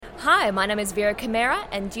Hi, my name is Vera Chimera,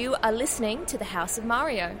 and you are listening to the House of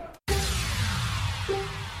Mario.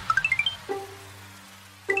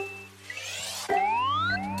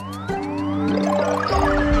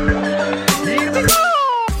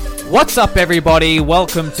 What's up, everybody?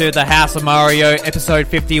 Welcome to the House of Mario, episode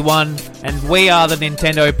 51, and we are the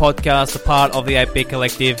Nintendo podcast, a part of the 8-Bit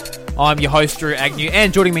Collective. I'm your host, Drew Agnew,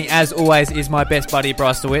 and joining me, as always, is my best buddy,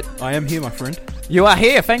 Bryce DeWitt. I am here, my friend. You are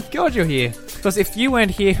here. Thank God you're here. Because if you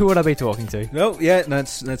weren't here, who would I be talking to? Well, yeah,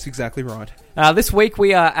 that's exactly right. This week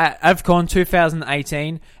we are at AvCon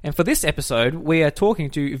 2018, and for this episode, we are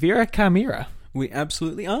talking to Vera Chimera. We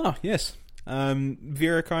absolutely are, yes.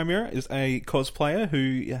 Vera Chimera is a cosplayer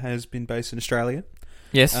who has been based in Australia.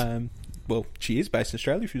 Yes. Well, she is based in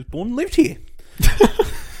Australia. She was born and lived here.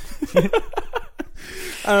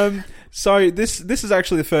 So this is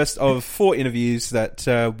actually the first of 4 interviews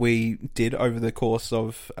that we did over the course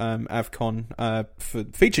of AvCon for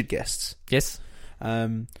featured guests. Yes.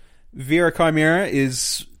 Vera Chimera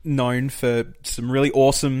is known for some really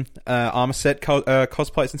awesome armor set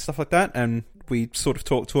cosplays and stuff like that, and we sort of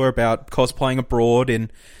talked to her about cosplaying abroad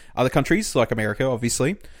in other countries, like America,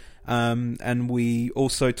 obviously. And we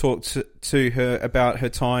also talked to her about her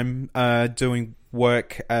time doing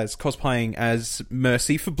work as cosplaying as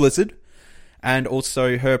Mercy for Blizzard, and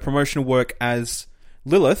also her promotional work as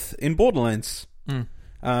Lilith in Borderlands,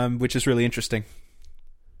 which is really interesting.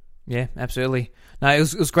 Yeah, absolutely. No, it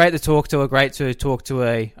was great to talk to her, great to talk to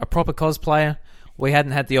a proper cosplayer. We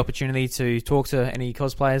hadn't had the opportunity to talk to any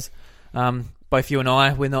cosplayers. Both you and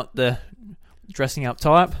I, we're not the dressing up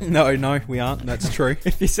type. No, we aren't. That's true.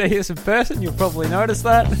 If you see us in person, you'll probably notice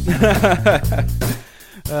that.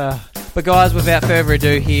 But guys, without further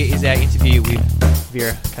ado, here is our interview with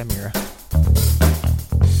Vera Chimera.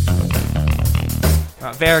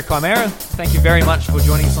 Vera Chimera, thank you very much for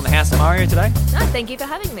joining us on the House of Mario today. No, thank you for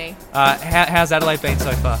having me. How's Adelaide been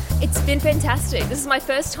so far? It's been fantastic. This is my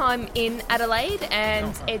first time in Adelaide,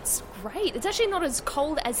 and it's great. It's actually not as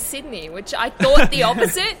cold as Sydney, which I thought the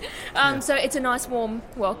opposite. So it's a nice, warm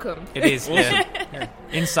welcome. It is. Yeah.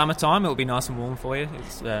 In summertime, it'll be nice and warm for you.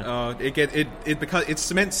 It's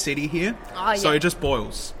cement city here, so it just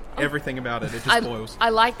boils. Everything about it just boils. I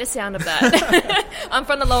like the sound of that. I'm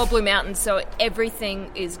from the lower Blue Mountains, so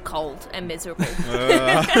everything is cold and miserable.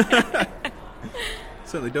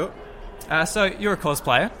 Certainly do it. So you're a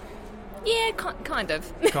cosplayer? Yeah, kind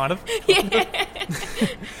of. Kind of? Yeah.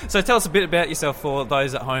 So tell us a bit about yourself for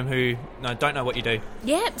those at home who don't know what you do.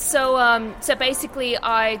 Yeah, so basically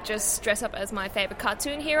I just dress up as my favourite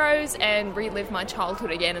cartoon heroes and relive my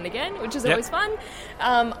childhood again and again, which is always fun.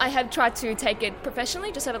 I have tried to take it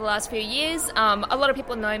professionally just over the last few years. A lot of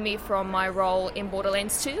people know me from my role in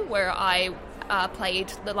Borderlands 2, where I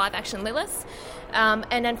played the live-action Lilith.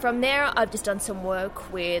 And then from there, I've just done some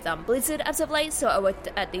work with Blizzard as of late. So I worked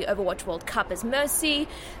at the Overwatch World Cup as Mercy.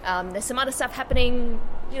 There's some other stuff happening,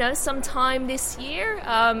 sometime this year.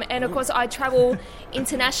 And of course, I travel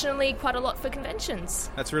internationally quite a lot for conventions.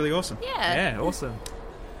 That's really awesome. Yeah. Yeah, awesome.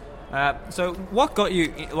 So what got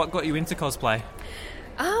you into cosplay?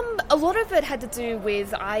 A lot of it had to do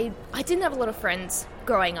with I didn't have a lot of friends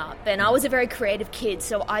growing up, and I was a very creative kid,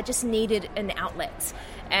 so I just needed an outlet.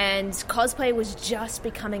 And cosplay was just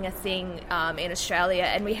becoming a thing in Australia,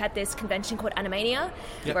 and we had this convention called Animania,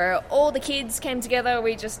 where all the kids came together.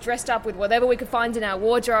 We just dressed up with whatever we could find in our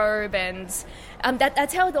wardrobe, and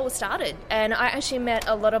that's how it all started. And I actually met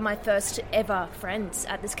a lot of my first ever friends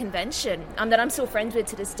at this convention that I'm still friends with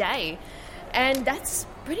to this day. And that's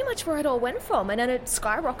pretty much where it all went from, and then it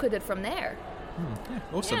skyrocketed from there. Yeah,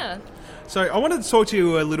 awesome. Yeah. So I wanted to talk to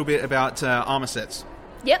you a little bit about armor sets.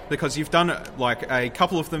 Yep. Because you've done like a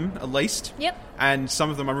couple of them at least. Yep. And some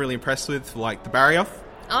of them I'm really impressed with, like the Barrioth.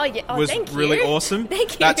 Oh, yeah. Oh, was thank you. really awesome.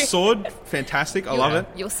 Thank you. That sword, fantastic. I love it.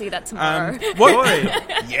 You'll see that tomorrow.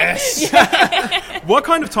 Yes. What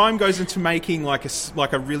kind of time goes into making like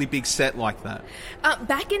a really big set like that?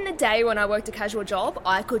 Back in the day when I worked a casual job,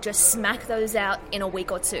 I could just smack those out in a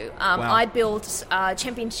week or two. Wow. I built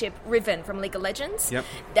Championship Riven from League of Legends. Yep.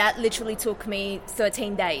 That literally took me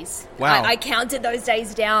 13 days. Wow. I counted those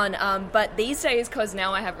days down, but these days, because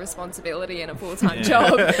now I have responsibility and a full-time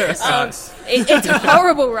job, it's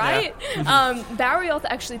horrible, right? Yeah. Barioth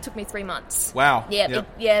actually took me 3 months. Wow.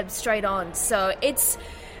 Yeah, straight on. So it's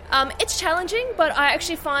challenging, but I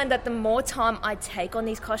actually find that the more time I take on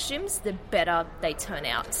these costumes, the better they turn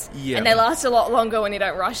out. Yeah. And they last a lot longer when you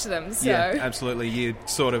don't rush them. So. Yeah, absolutely. You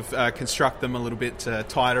sort of construct them a little bit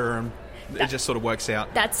tighter, and it just sort of works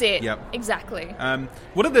out. That's it. Yep. Exactly.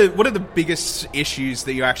 What are the biggest issues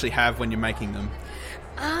that you actually have when you're making them?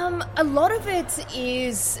 A lot of it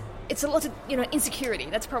is it's a lot of, insecurity.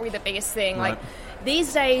 That's probably the biggest thing. Right. Like,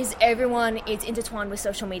 these days, everyone is intertwined with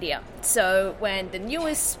social media. So when the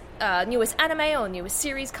newest anime or newest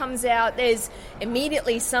series comes out, there's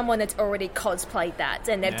immediately someone that's already cosplayed that,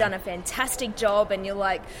 and they've done a fantastic job, and you're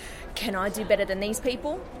like, can I do better than these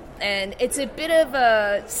people? And it's a bit of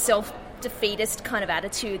a self-defeatist kind of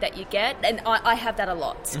attitude that you get, and I have that a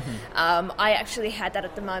lot. Mm-hmm. I actually had that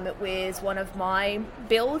at the moment with one of my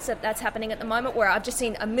builds that's happening at the moment, where I've just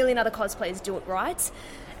seen a million other cosplayers do it right.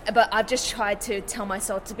 But I've just tried to tell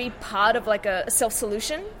myself to be part of like a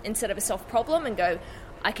self-solution instead of a self-problem, and go,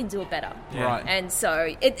 I can do it better. Yeah. Right. And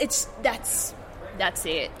so that's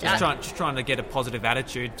it. Just trying to get a positive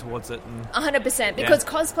attitude towards it. 100%, because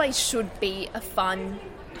cosplay should be a fun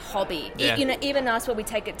hobby. Yeah. Even us, where we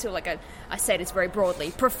take it to I say this very broadly,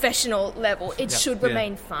 professional level, it should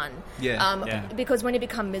remain fun. Because when you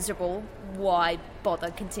become miserable, why bother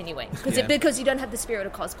continuing? Because you don't have the spirit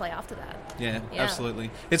of cosplay after that. Yeah, absolutely.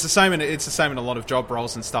 It's the same in a lot of job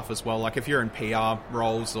roles and stuff as well. Like if you're in PR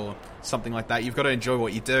roles or something like that, you've got to enjoy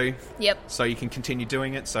what you do. Yep. So you can continue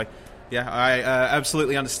doing it. So yeah, I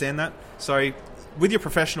absolutely understand that. So with your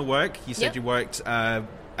professional work, you said you worked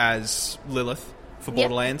as Lilith for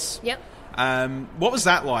Borderlands. Yep. What was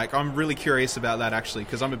that like? I'm really curious about that, actually,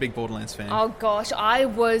 because I'm a big Borderlands fan. Oh gosh, I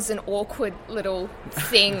was an awkward little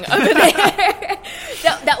thing over there.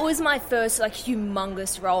 That was my first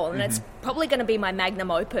humongous role, and it's probably going to be my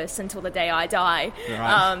magnum opus until the day I die.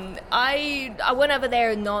 Right. I went over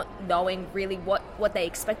there not knowing really what they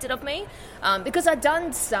expected of me, because I'd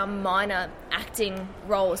done some minor acting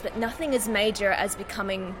roles, but nothing as major as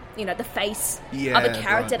becoming the face of a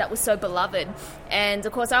character that was so beloved. And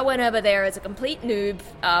of course, I went over there as a complete noob.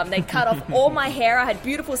 They cut off all my hair. I had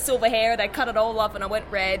beautiful silver hair. They cut it all off, and I went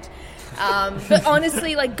red. But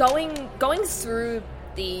honestly, going through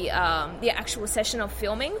the actual session of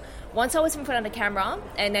filming, once I was in front of the camera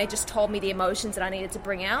and they just told me the emotions that I needed to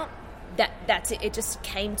bring out, that's it. It just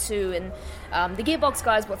came to, and the Gearbox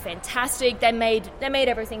guys were fantastic. They made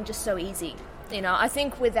everything just so easy. I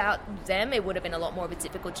think without them, it would have been a lot more of a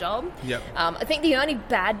difficult job. Yep. I think the only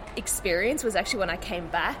bad experience was actually when I came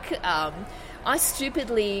back. I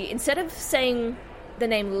stupidly, instead of saying the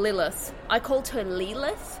name Lilith, I called her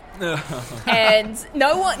Lilith. And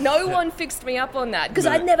no one fixed me up on that, because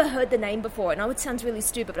I'd never heard the name before. I know it sounds really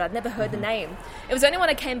stupid, but I'd never heard the name. It was only when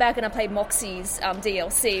I came back and I played Moxie's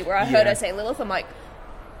DLC where I heard her say Lilith. I'm like,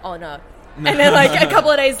 oh no. And then a couple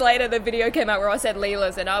of days later, the video came out where I said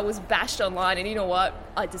Leela's, and I was bashed online, and you know what?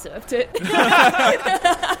 I deserved it.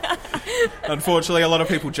 Unfortunately, a lot of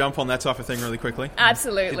people jump on that type of thing really quickly.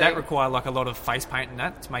 Absolutely. Did that require a lot of face paint and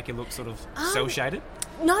that to make it look sort of cel-shaded?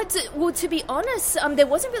 No, to be honest, there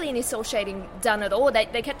wasn't really any cel shading done at all. They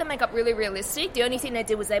kept the makeup really realistic. The only thing they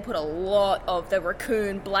did was they put a lot of the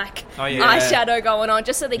raccoon black eyeshadow going on,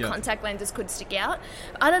 just so the contact lenses could stick out.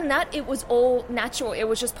 Other than that, it was all natural. It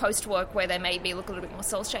was just post-work where they made me look a little bit more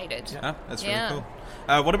cel shaded. Yeah, that's really cool.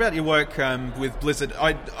 What about your work with Blizzard?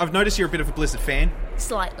 I've noticed you're a bit of a Blizzard fan.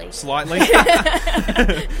 Slightly.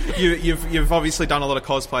 You've obviously done a lot of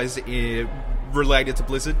cosplays related to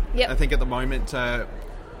Blizzard. Yep. I think at the moment...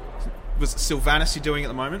 was Sylvanas you're doing at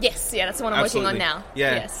the moment? Yes, that's the one I'm working on now.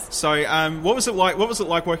 Yeah. Yes. So, what was it like? What was it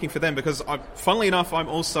like working for them? Because, funnily enough, I'm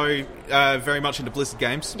also very much into Blizzard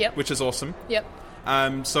games, which is awesome. Yep.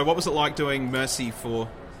 So, what was it like doing Mercy for?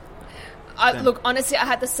 Look, honestly, I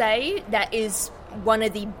had to say that is one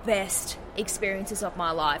of the best experiences of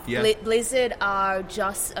my life. Yeah. Blizzard are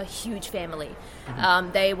just a huge family.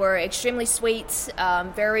 Mm-hmm. They were extremely sweet,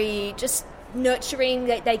 very just nurturing.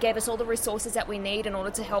 They gave us all the resources that we need in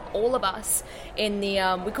order to help all of us in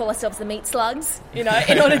the we call ourselves the meat slugs, in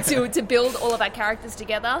order to build all of our characters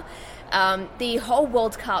together. The whole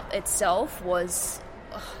World Cup itself was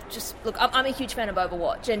I'm a huge fan of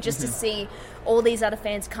Overwatch, and just to see all these other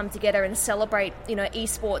fans come together and celebrate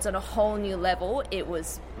esports on a whole new level, it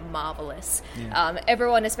was marvelous.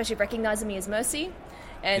 Everyone especially recognizing me as Mercy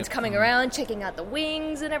and coming around, checking out the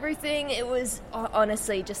wings and everything. It was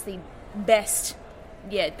honestly just the best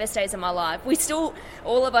days of my life. We still,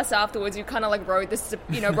 all of us afterwards, you kind of rode this,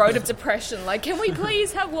 road of depression. Can we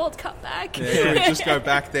please have World Cup back? Yeah, just go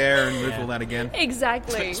back there and move all that again.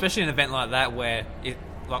 Exactly. Especially an event like that where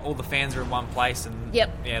like all the fans are in one place, and Yep.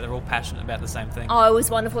 yeah, they're all passionate about the same thing. Oh, it was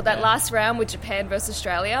wonderful. That Yeah. last round with Japan versus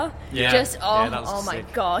Australia. Yeah. Just, Yeah, that was oh my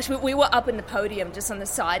sick. gosh. We were up in the podium just on the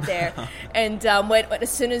side there. And as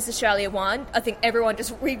soon as Australia won, I think everyone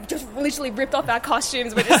we just literally ripped off our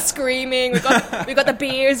costumes. We're just screaming. We got the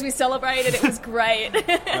beers. We celebrated. It was great. Oh,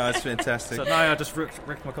 that's fantastic. So no, I just wrecked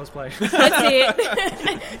my cosplay. That's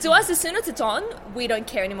it. To us, as soon as it's on, we don't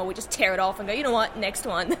care anymore. We just tear it off and go, you know what, next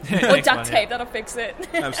one. Or Next duct one, tape, yeah. that'll fix it.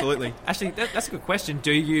 Absolutely. Actually, that's a good question.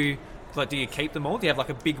 Do you keep them all? Do you have like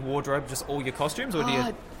a big wardrobe, just all your costumes, or do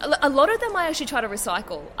you? A lot of them I actually try to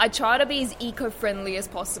recycle. I try to be as eco-friendly as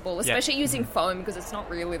possible, especially using foam, because it's not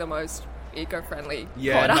really the most eco-friendly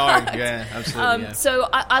product. Absolutely. So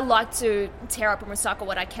I like to tear up and recycle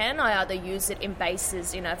what I can. I either use it in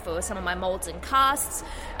bases, for some of my molds and casts.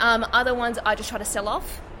 Other ones I just try to sell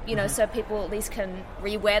off, so people at least can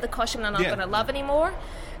re-wear the costume and I'm not going to love anymore.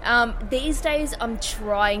 These days I'm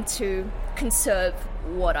trying to conserve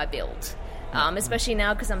what I build. Especially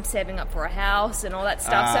now because I'm saving up for a house and all that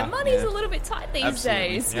stuff. So money's a little bit tight these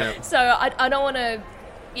days. Yeah. So I don't want to...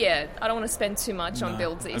 Yeah, I don't want to spend too much on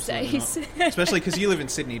builds these days. Especially because you live in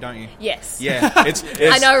Sydney, don't you? Yes. Yeah, it's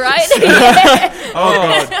I know, right? Oh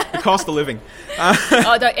god, the cost of living.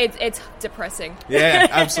 It's depressing. Yeah,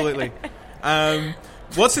 absolutely.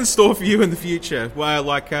 What's in store for you in the future? Well,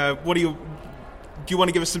 what do you want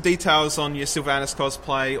to give us some details on your Sylvanas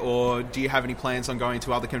cosplay, or do you have any plans on going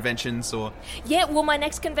to other conventions? Or Yeah, well, my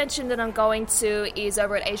next convention that I'm going to is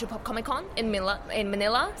over at Asia Pop Comic Con in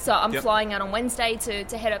Manila. So I'm flying out on Wednesday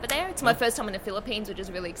to head over there. It's my first time in the Philippines, which is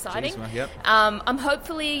really exciting. Jeez, I'm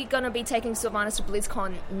hopefully going to be taking Sylvanas to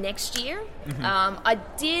BlizzCon next year. I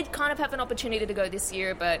did kind of have an opportunity to go this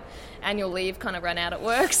year, but annual leave kind of ran out at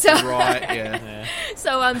work. So right, yeah.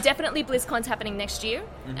 So definitely BlizzCon's happening next year.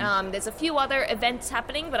 There's a few other events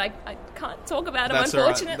happening, but I can't talk about them, That's all right.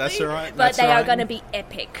 Unfortunately. That's all right. But That's they all are right. going to be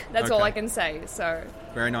epic. That's all I can say. So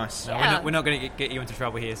Very nice. No, Yeah. we're not going to get you into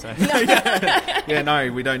trouble here. So Yeah,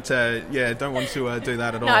 no, we don't. Don't want to do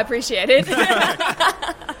that at all. no, I appreciate it.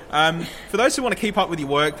 For those who want to keep up with your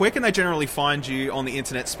work, where can they generally find you on the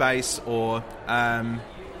internet space, or I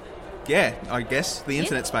guess the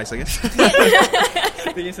internet space. I guess.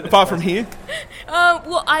 Apart from here.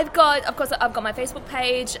 Well, I've got my Facebook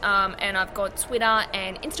page, and I've got Twitter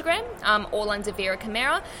and Instagram, all under Vera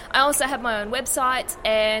Chimera. I also have my own website,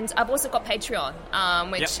 and I've also got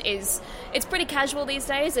Patreon, which it's pretty casual these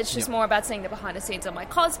days. It's just more about seeing the behind the scenes of my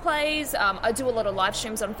cosplays. I do a lot of live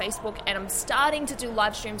streams on Facebook, and I'm starting to do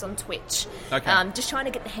live streams on Twitch. Okay. Just trying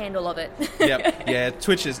to get the handle of it. Yep. Yeah.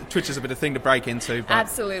 Twitch is a bit of thing to break into. But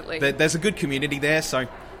Absolutely. There's a good community there, so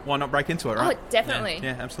why not break into it, right? Oh, definitely.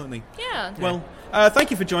 Yeah, absolutely. Yeah. Well, thank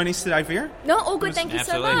you for joining us today, Vera. No, all good. Thank you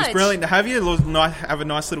so absolutely. much. It's brilliant to have you. Have a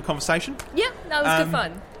nice little conversation. Yep, that was good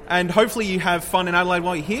fun. And hopefully you have fun in Adelaide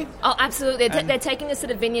while you're here. Oh, absolutely. They're taking us to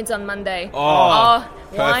the vineyards on Monday. Oh,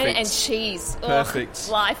 wine perfect. and cheese. Perfect.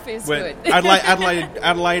 Life is We're- good.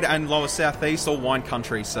 Adelaide and lower southeast, all wine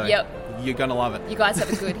country, so you're going to love it. You guys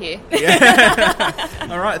have it good here.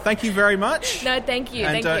 All right, thank you very much. No, thank you.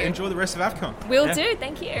 And Thank you. enjoy the rest of AFCON. Will do.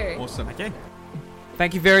 Thank you. Awesome. okay.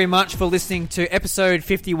 Thank you very much for listening to episode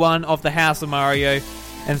 51 of The House of Mario.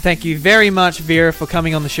 And thank you very much, Vera, for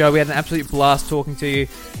coming on the show. We had an absolute blast talking to you,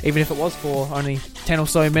 even if it was for only 10 or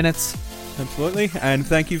so minutes. Absolutely. And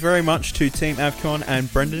thank you very much to Team AVCON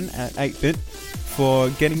and Brendan at 8-Bit for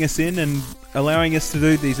getting us in and allowing us to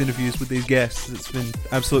do these interviews with these guests. It's been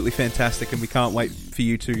absolutely fantastic, and we can't wait for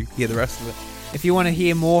you to hear the rest of it. If you want to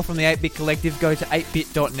hear more from the 8-Bit Collective, go to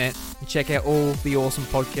 8bit.net and check out all the awesome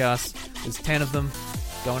podcasts. There's 10 of them.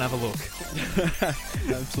 Go and have a look.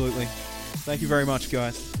 Absolutely. Thank you very much,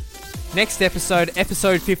 guys. Next episode,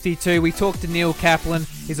 episode 52, we talked to Neil Kaplan.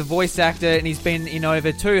 He's a voice actor and he's been in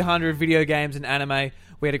over 200 video games and anime.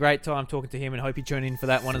 We had a great time talking to him and hope you tune in for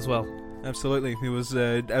that one as well. Absolutely. It was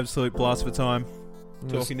an absolute blast of a time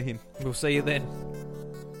talking to him. We'll see you then.